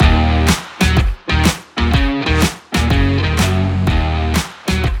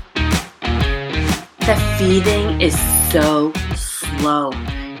Feeding is so slow.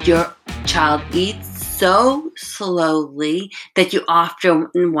 Your child eats so slowly that you often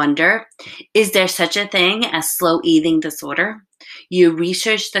wonder, is there such a thing as slow eating disorder? You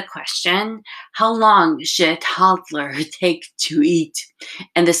research the question, how long should a toddler take to eat?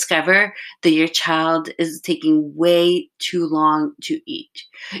 And discover that your child is taking way too long to eat.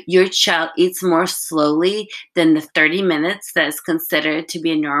 Your child eats more slowly than the 30 minutes that is considered to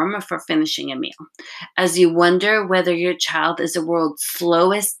be a norm for finishing a meal. As you wonder whether your child is the world's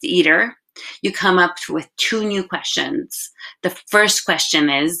slowest eater, you come up with two new questions. The first question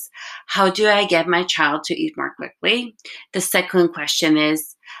is, how do I get my child to eat more quickly? The second question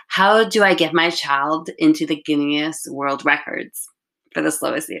is, how do I get my child into the Guinness World Records for the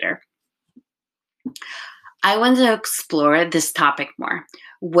slowest eater? I want to explore this topic more.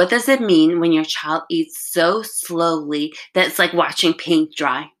 What does it mean when your child eats so slowly that it's like watching paint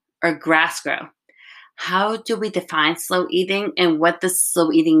dry or grass grow? How do we define slow eating, and what does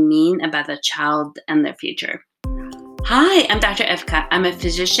slow eating mean about the child and their future? Hi, I'm Dr. Evka. I'm a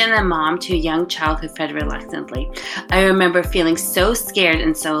physician and mom to a young child who fed reluctantly. I remember feeling so scared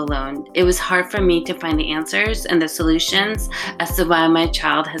and so alone. It was hard for me to find the answers and the solutions as to why my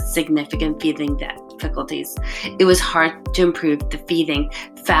child has significant feeding difficulties. It was hard to improve the feeding.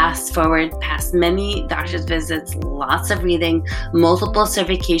 Fast forward past many doctor's visits, lots of reading, multiple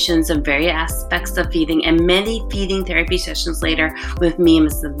certifications of various aspects of feeding, and many feeding therapy sessions later with me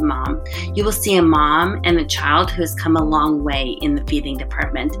as the mom. You will see a mom and a child who has come a long way in the feeding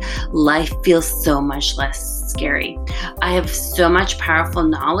department. Life feels so much less scary. I have so much powerful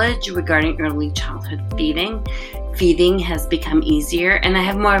knowledge regarding early childhood feeding. Feeding has become easier, and I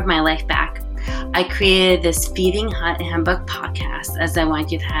have more of my life back. I created this Feeding Handbook podcast as I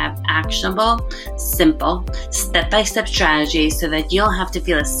want you to have actionable, simple, step-by-step strategies so that you don't have to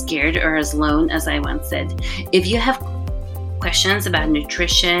feel as scared or as alone as I once did. If you have questions about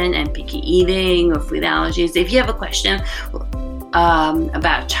nutrition and picky eating or food allergies, if you have a question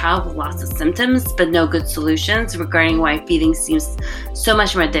about a child with lots of symptoms but no good solutions regarding why feeding seems so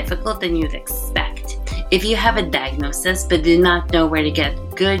much more difficult than you'd expect, if you have a diagnosis but do not know where to get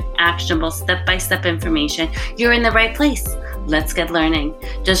good, actionable, step-by-step information, you're in the right place. Let's get learning.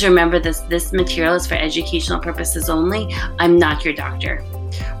 Just remember this material is for educational purposes only. I'm not your doctor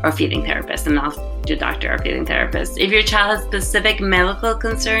or feeding therapist. I'm not your doctor or feeding therapist. If your child has specific medical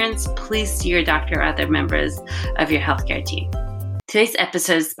concerns, please see your doctor or other members of your healthcare team. Today's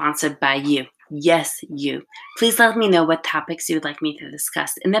episode is sponsored by you. Yes, you. Please let me know what topics you would like me to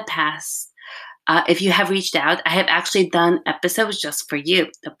discuss. In the past, if you have reached out, I have actually done episodes just for you.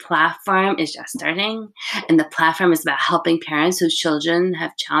 The platform is just starting, and the platform is about helping parents whose children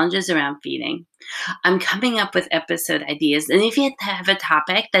have challenges around feeding. I'm coming up with episode ideas, and if you have a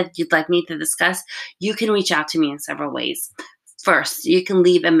topic that you'd like me to discuss, you can reach out to me in several ways. First, you can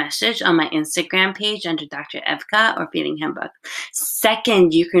leave a message on my Instagram page under Dr. Evka or Feeding Handbook.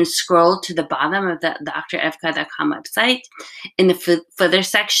 Second, you can scroll to the bottom of the drevka.com website. In the footer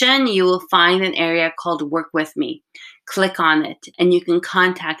section, you will find an area called Work With Me. Click on it, and you can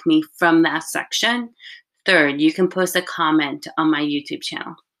contact me from that section. Third, you can post a comment on my YouTube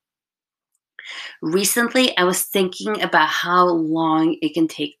channel. Recently, I was thinking about how long it can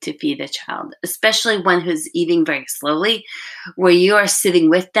take to feed a child, especially one who's eating very slowly, where you are sitting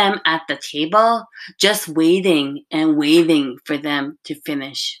with them at the table, just waiting and waiting for them to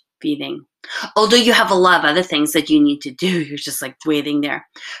finish feeding. Although you have a lot of other things that you need to do, you're just like waiting there.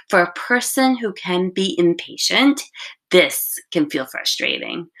 For a person who can be impatient, this can feel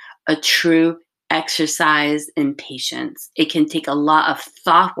frustrating. A true exercise in patience. It can take a lot of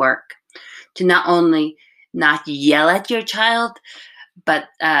thought work to not only not yell at your child, but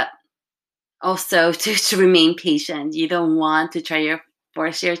also to remain patient. You don't want to try to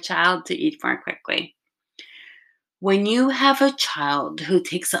force your child to eat more quickly. When you have a child who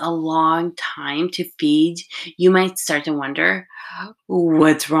takes a long time to feed, you might start to wonder,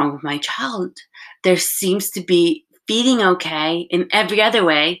 what's wrong with my child? There seems to be feeding okay in every other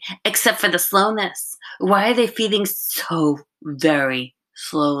way except for the slowness. Why are they feeding so very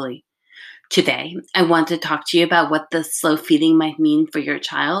slowly? Today, I want to talk to you about what the slow feeding might mean for your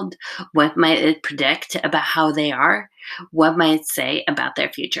child. What might it predict about how they are? What might it say about their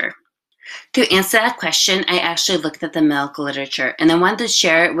future? To answer that question, I actually looked at the medical literature, and I wanted to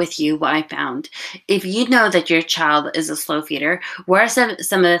share with you what I found. If you know that your child is a slow feeder, what are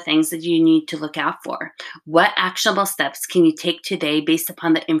some of the things that you need to look out for? What actionable steps can you take today based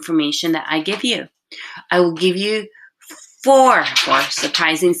upon the information that I give you? I will give you four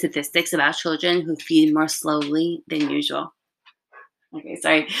surprising statistics about children who feed more slowly than usual. Okay,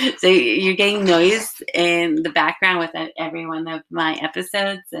 sorry. So you're getting noise in the background with every one of my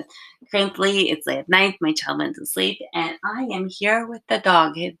episodes. And currently, it's late at night. My child went to sleep, and I am here with the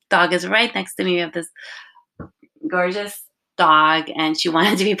dog. His dog is right next to me. We have this gorgeous dog, and she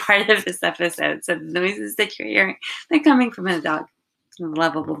wanted to be part of this episode. So the noises that you're hearing, they're coming from a dog. A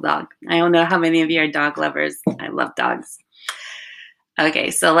lovable dog. I don't know how many of you are dog lovers. I love dogs.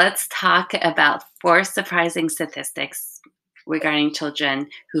 Okay, so let's talk about 4 surprising statistics regarding children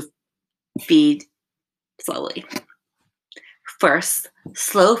who feed slowly. First,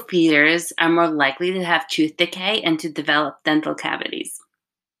 slow feeders are more likely to have tooth decay and to develop dental cavities.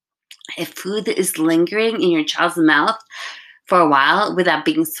 If food is lingering in your child's mouth for a while without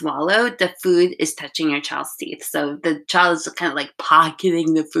being swallowed, the food is touching your child's teeth. So the child is kind of like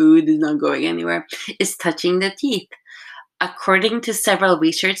pocketing the food, is not going anywhere. It's touching the teeth. According to several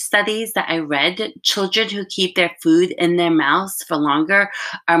research studies that I read, children who keep their food in their mouths for longer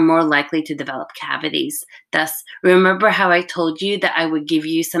are more likely to develop cavities. Thus, remember how I told you that I would give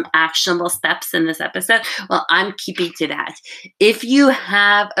you some actionable steps in this episode? Well, I'm keeping to that. If you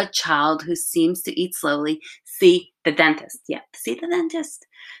have a child who seems to eat slowly, see the dentist. Yeah, see the dentist.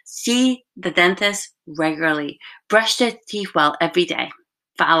 See the dentist regularly. Brush their teeth well every day.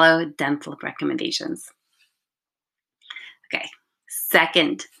 Follow dental recommendations. Okay.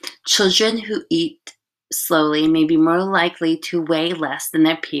 Second, children who eat slowly may be more likely to weigh less than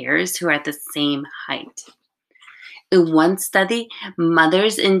their peers who are at the same height. In one study,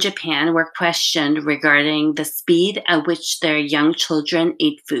 mothers in Japan were questioned regarding the speed at which their young children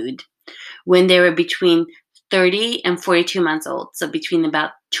ate food when they were between 30 and 42 months old. So between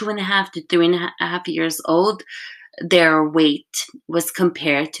about 2.5 to 3.5 years old, their weight was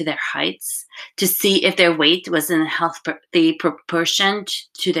compared to their heights to see if their weight was in a healthy proportion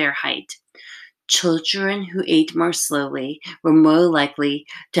to their height. Children who ate more slowly were more likely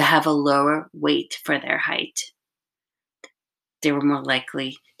to have a lower weight for their height. They were more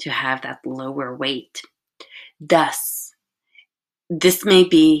likely to have that lower weight. Thus, this may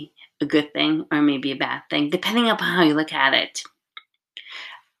be a good thing or maybe a bad thing, depending upon how you look at it.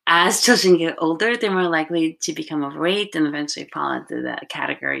 As children get older, they're more likely to become overweight and eventually fall into the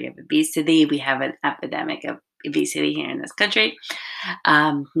category of obesity. We have an epidemic of obesity here in this country.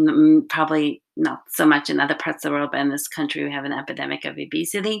 Probably not so much in other parts of the world, but in this country, we have an epidemic of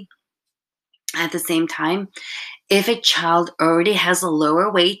obesity. At the same time, if a child already has a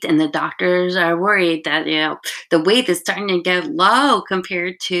lower weight and the doctors are worried that the weight is starting to get low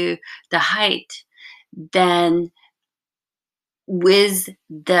compared to the height, then with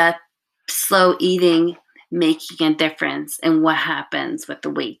the slow eating making a difference in what happens with the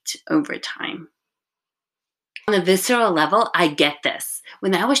weight over time. On a visceral level, I get this.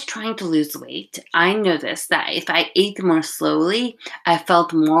 When I was trying to lose weight, I noticed that if I ate more slowly, I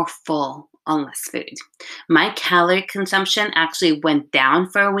felt more full on less food. My calorie consumption actually went down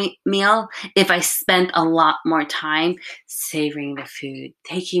for a meal if I spent a lot more time savoring the food,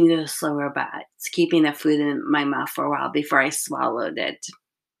 taking those slower bites, keeping the food in my mouth for a while before I swallowed it.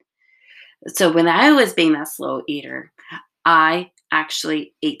 So when I was being that slow eater, I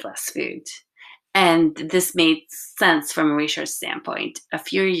actually ate less food. And this made sense from a research standpoint. A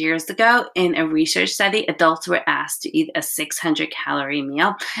few years ago, in a research study, adults were asked to eat a 600-calorie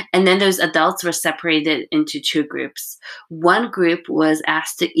meal, and then those adults were separated into 2 groups. One group was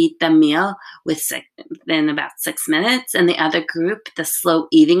asked to eat the meal within about 6 minutes, and the other group, the slow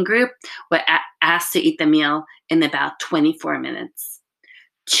eating group, were asked to eat the meal in about 24 minutes.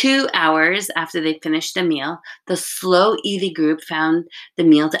 2 hours after they finished the meal, the slow eating group found the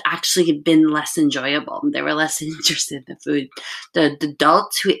meal to actually have been less enjoyable. They were less interested in the food. The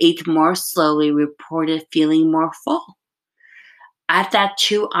adults who ate more slowly reported feeling more full. At that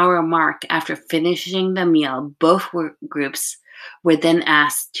 2-hour mark after finishing the meal, both groups were then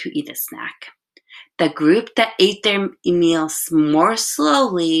asked to eat a snack. The group that ate their meals more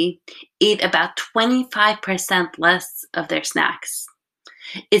slowly ate about 25% less of their snacks.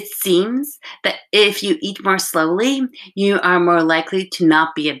 It seems that if you eat more slowly, you are more likely to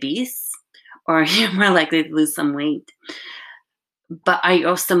not be obese, or you're more likely to lose some weight. But are you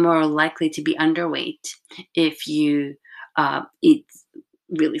also more likely to be underweight if you eat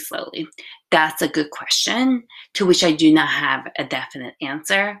really slowly? That's a good question to which I do not have a definite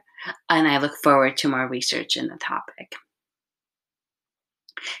answer, and I look forward to more research in the topic.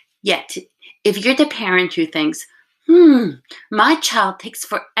 Yet, if you're the parent who thinks, my child takes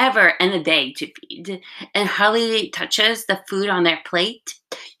forever and a day to feed and hardly touches the food on their plate,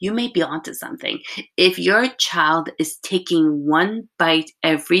 you may be onto something. If your child is taking one bite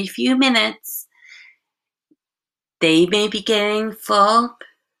every few minutes, They may be getting full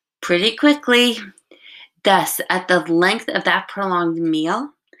pretty quickly. Thus, at the length of that prolonged meal,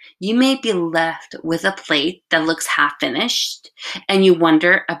 you may be left with a plate that looks half finished, and you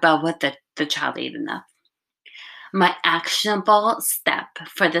wonder about what the child ate enough. My actionable step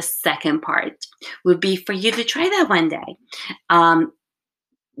for the second part would be for you to try that one day. Um,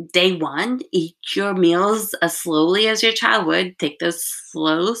 Day one, eat your meals as slowly as your child would. Take those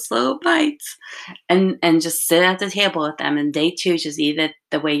slow bites and just sit at the table with them. And day two, just eat it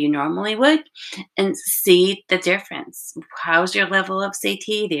the way you normally would and see the difference. How's your level of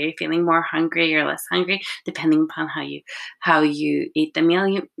satiety? Are you feeling more hungry or less hungry? Depending upon how you eat the meal,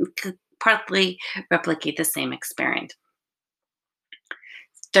 you could partly replicate the same experience.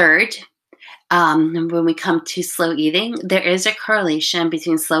 Third, when we come to slow eating, there is a correlation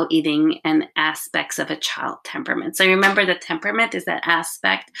between slow eating and aspects of a child temperament. So remember, the temperament is that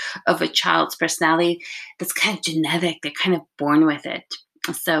aspect of a child's personality that's kind of genetic. They're kind of born with it.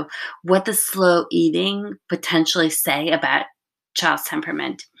 So what does slow eating potentially say about child's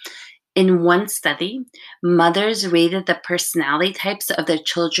temperament? In one study, mothers rated the personality types of their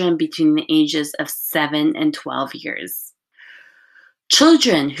children between the ages of 7 and 12 years.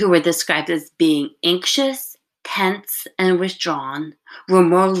 Children who were described as being anxious, tense, and withdrawn were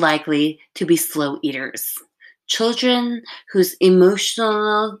more likely to be slow eaters. Children whose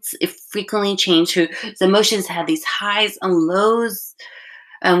emotions frequently change, whose emotions had these highs and lows,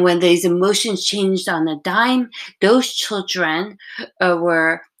 and when these emotions changed on a dime, those children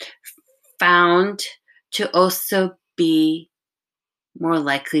were found to also be more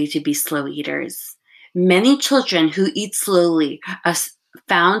likely to be slow eaters. Many children who eat slowly are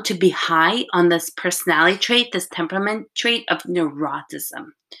found to be high on this personality trait, this temperament trait of neuroticism.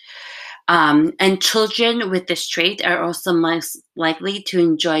 And children with this trait are also most likely to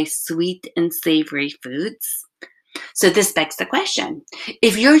enjoy sweet and savory foods. So this begs the question,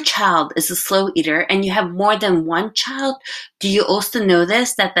 if your child is a slow eater and you have more than one child, do you also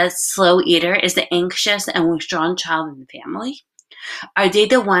notice that that slow eater is the anxious and withdrawn child in the family? Are they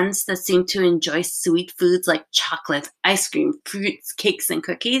the ones that seem to enjoy sweet foods like chocolate, ice cream, fruits, cakes, and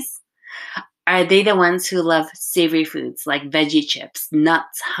cookies? Are they the ones who love savory foods like veggie chips,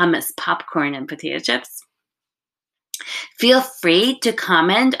 nuts, hummus, popcorn, and potato chips? Feel free to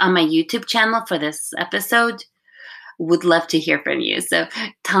comment on my YouTube channel for this episode. Would love to hear from you. So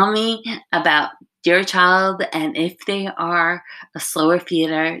tell me about your child, and if they are a slower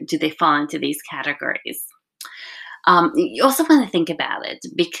feeder, do they fall into these categories? You also want to think about it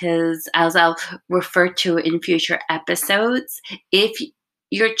because, as I'll refer to in future episodes, if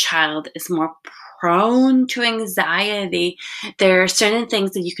your child is more prone to anxiety, there are certain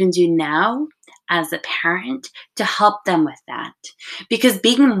things that you can do now as a parent to help them with that. Because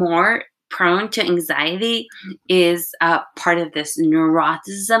being more prone to anxiety is part of this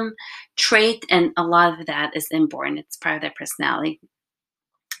neuroticism trait, and a lot of that is inborn. It's part of their personality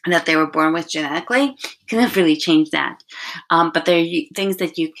that they were born with genetically. You can't really change that. But there are things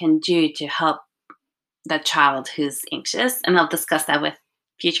that you can do to help the child who's anxious, and I'll discuss that with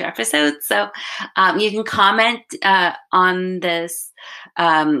future episodes. So you can comment on this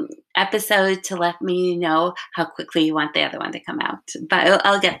episode to let me know how quickly you want the other one to come out. But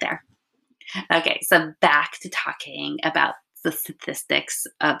I'll get there. Okay, so back to talking about the statistics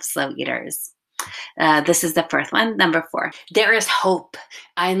of slow eaters. This is the first one, number 4. There is hope.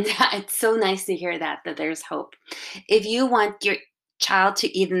 And it's so nice to hear that there's hope. If you want your child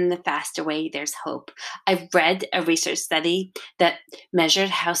to eat in a faster way, there's hope. I've read a research study that measured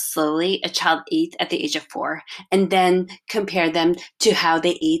how slowly a child ate at the age of 4 and then compared them to how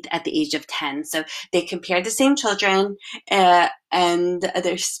they ate at the age of 10. So they compared the same children and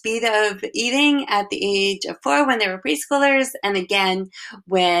their speed of eating at the age of 4 when they were preschoolers, and again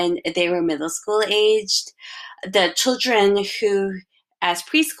when they were middle school aged. The children who as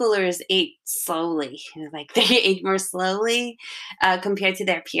preschoolers ate slowly, like they ate more slowly compared to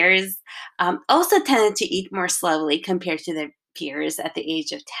their peers, also tended to eat more slowly compared to their peers at the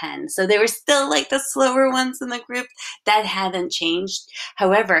age of 10. So they were still like the slower ones in the group. That hadn't changed.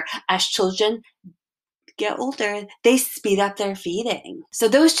 However, as children get older, they speed up their feeding. So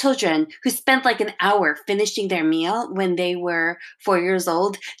those children who spent like an hour finishing their meal when they were 4 years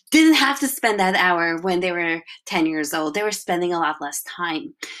old didn't have to spend that hour when they were 10 years old. They were spending a lot less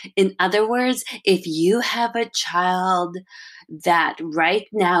time. In other words, if you have a child that right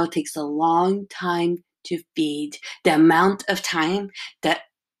now takes a long time to feed, the amount of time that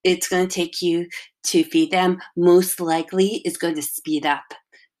it's going to take you to feed them most likely is going to speed up.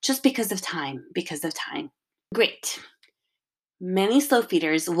 Just because of time. Great. Many slow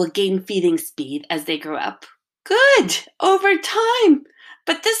feeders will gain feeding speed as they grow up. Good, over time.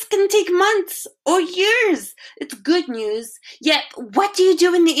 But this can take months or years. It's good news. Yet, what do you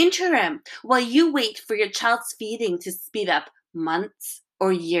do in the interim while you wait for your child's feeding to speed up months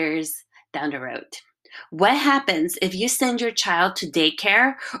or years down the road? What happens if you send your child to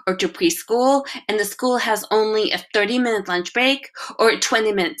daycare or to preschool and the school has only a 30-minute lunch break or a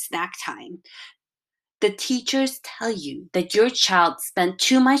 20-minute snack time? The teachers tell you that your child spent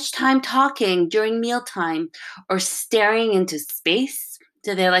too much time talking during mealtime or staring into space.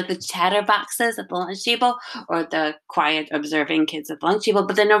 So they're like the chatterboxes at the lunch table or the quiet observing kids at the lunch table,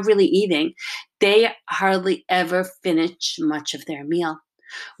 but they're not really eating. They hardly ever finish much of their meal.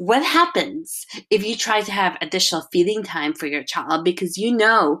 What happens if you try to have additional feeding time for your child because you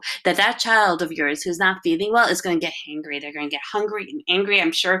know that that child of yours who's not feeding well is going to get hangry? They're going to get hungry and angry.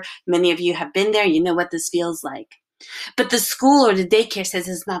 I'm sure many of you have been there. You know what this feels like. But the school or the daycare says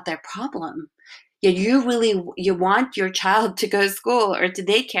it's not their problem. Yet you want your child to go to school or to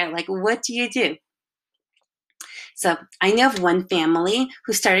daycare. Like, what do you do? So I know of one family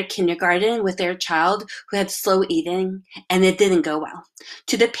who started kindergarten with their child who had slow eating, and it didn't go well.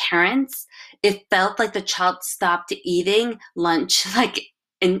 To the parents, it felt like the child stopped eating lunch like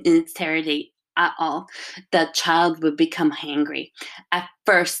in its entirety at all. The child would become hangry. At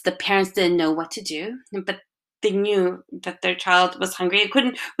first, the parents didn't know what to do, but they knew that their child was hungry and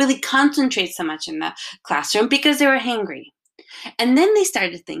couldn't really concentrate so much in the classroom because they were hangry. And then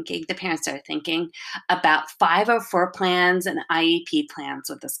the parents started thinking about 504 plans and IEP plans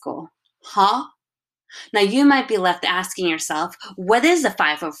with the school. Huh? Now you might be left asking yourself, what is a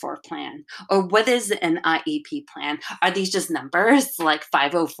 504 plan? Or what is an IEP plan? Are these just numbers like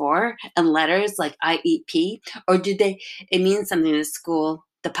 504 and letters like IEP? Or it mean something to the school,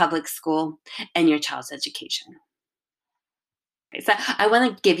 the public school, and your child's education? So I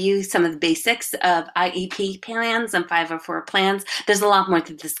want to give you some of the basics of IEP plans and 504 plans. There's a lot more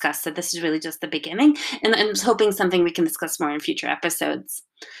to discuss, so this is really just the beginning, and I'm just hoping something we can discuss more in future episodes.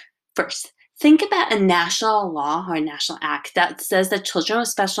 First, think about a national law or a national act that says that children with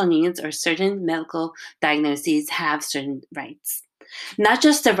special needs or certain medical diagnoses have certain rights. Not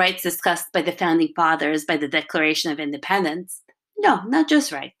just the rights discussed by the founding fathers by the Declaration of Independence. No, not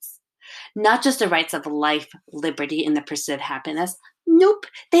just rights. Not just the rights of life, liberty, and the pursuit of happiness. Nope,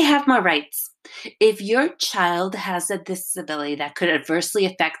 they have more rights. If your child has a disability that could adversely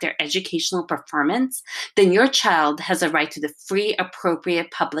affect their educational performance, then your child has a right to the free,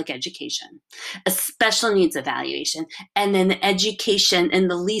 appropriate public education, a special needs evaluation, and an education in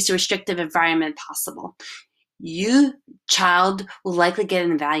the least restrictive environment possible. You child will likely get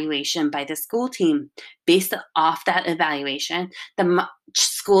an evaluation by the school team. Based off that evaluation, the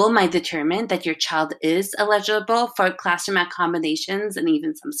school might determine that your child is eligible for classroom accommodations and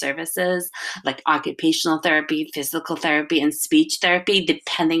even some services like occupational therapy, physical therapy, and speech therapy,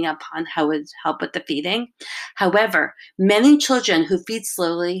 depending upon how it would help with the feeding. However, many children who feed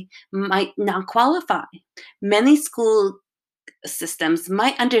slowly might not qualify. Many school systems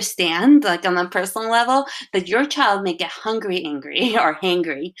might understand, like on a personal level, that your child may get hungry, angry, or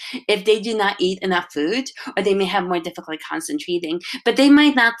hangry if they do not eat enough food, or they may have more difficulty concentrating. But they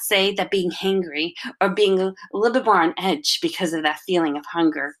might not say that being hangry or being a little bit more on edge because of that feeling of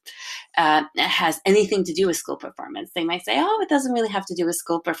hunger has anything to do with school performance. They might say, oh, it doesn't really have to do with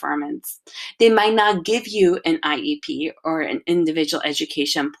school performance. They might not give you an IEP or an individual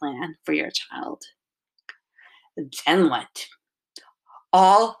education plan for your child. Then what?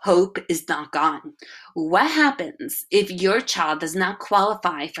 All hope is not gone. What happens if your child does not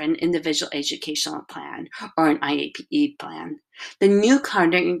qualify for an individual educational plan or an IEP plan? The new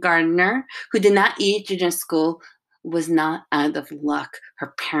kindergartner who did not eat during school was not out of luck.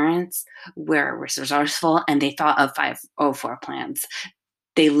 Her parents were resourceful and they thought of 504 plans.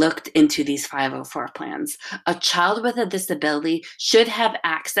 They looked into these 504 plans. A child with a disability should have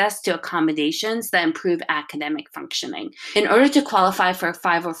access to accommodations that improve academic functioning. In order to qualify for a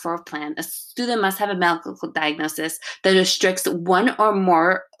 504 plan, a student must have a medical diagnosis that restricts one or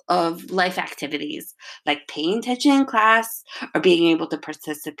more of life activities, like paying attention in class or being able to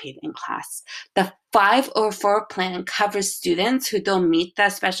participate in class. The 504 plan covers students who don't meet the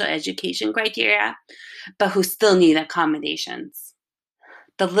special education criteria, but who still need accommodations.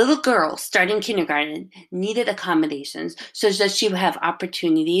 The little girl starting kindergarten needed accommodations so that she would have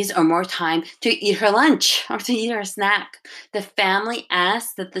opportunities or more time to eat her lunch or to eat her snack. The family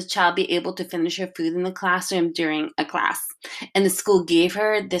asked that the child be able to finish her food in the classroom during a class, and the school gave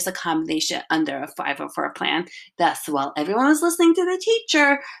her this accommodation under a 504 plan. Thus, while everyone was listening to the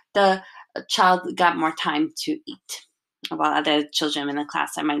teacher, the child got more time to eat. while other children in the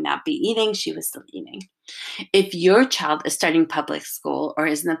class I might not be eating, she was still eating. If your child is starting public school or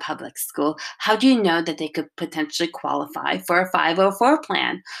is in a public school, how do you know that they could potentially qualify for a 504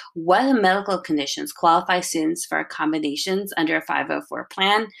 plan? What medical conditions qualify students for accommodations under a 504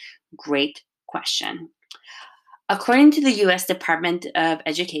 plan? Great question. According to the US Department of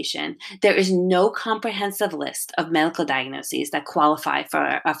Education, there is no comprehensive list of medical diagnoses that qualify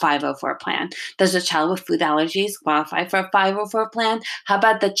for a 504 plan. Does a child with food allergies qualify for a 504 plan? How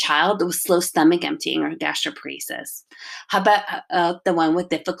about the child with slow stomach emptying or gastroparesis? How about the one with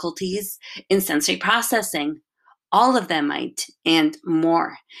difficulties in sensory processing? All of them might, and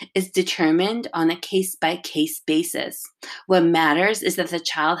more, is determined on a case by case basis. What matters is that the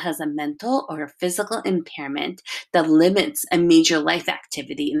child has a mental or a physical impairment that limits a major life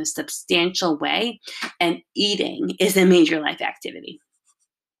activity in a substantial way, and eating is a major life activity.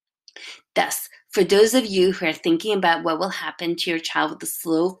 Thus, for those of you who are thinking about what will happen to your child with the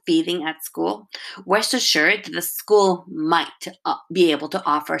slow feeding at school, rest assured that the school might be able to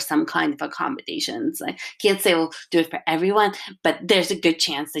offer some kind of accommodations. I can't say we'll do it for everyone, but there's a good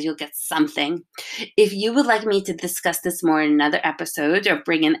chance that you'll get something. If you would like me to discuss this more in another episode or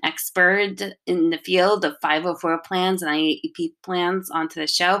bring an expert in the field of 504 plans and IEP plans onto the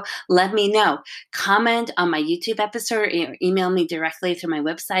show, let me know. Comment on my YouTube episode or email me directly through my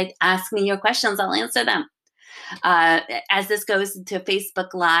website. Ask me your questions. I'll answer them. As this goes into Facebook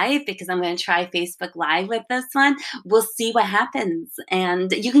Live, because I'm going to try Facebook Live with this one, we'll see what happens.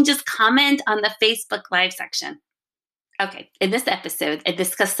 And you can just comment on the Facebook Live section. Okay, in this episode, I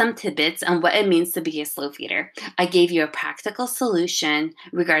discussed some tidbits on what it means to be a slow feeder. I gave you a practical solution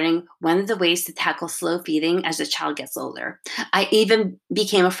regarding one of the ways to tackle slow feeding as a child gets older. I even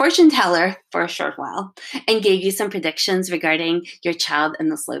became a fortune teller for a short while and gave you some predictions regarding your child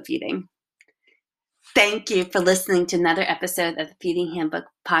and the slow feeding. Thank you for listening to another episode of the Feeding Handbook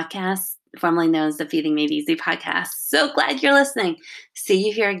podcast, formerly known as the Feeding Made Easy podcast. So glad you're listening. See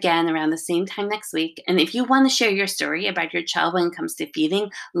you here again around the same time next week. And if you want to share your story about your child when it comes to feeding,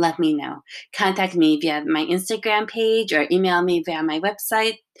 let me know. Contact me via my Instagram page or email me via my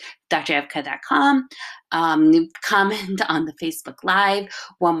website, drevka.com. Comment on the Facebook Live.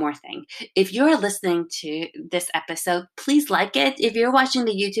 One more thing. If you're listening to this episode, please like it. If you're watching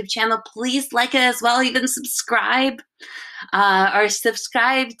the YouTube channel, please like it as well. Even subscribe or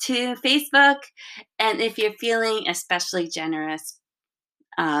subscribe to Facebook. And if you're feeling especially generous,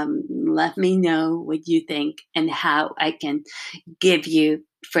 let me know what you think and how I can give you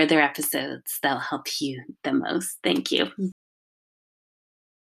further episodes that'll help you the most. Thank you.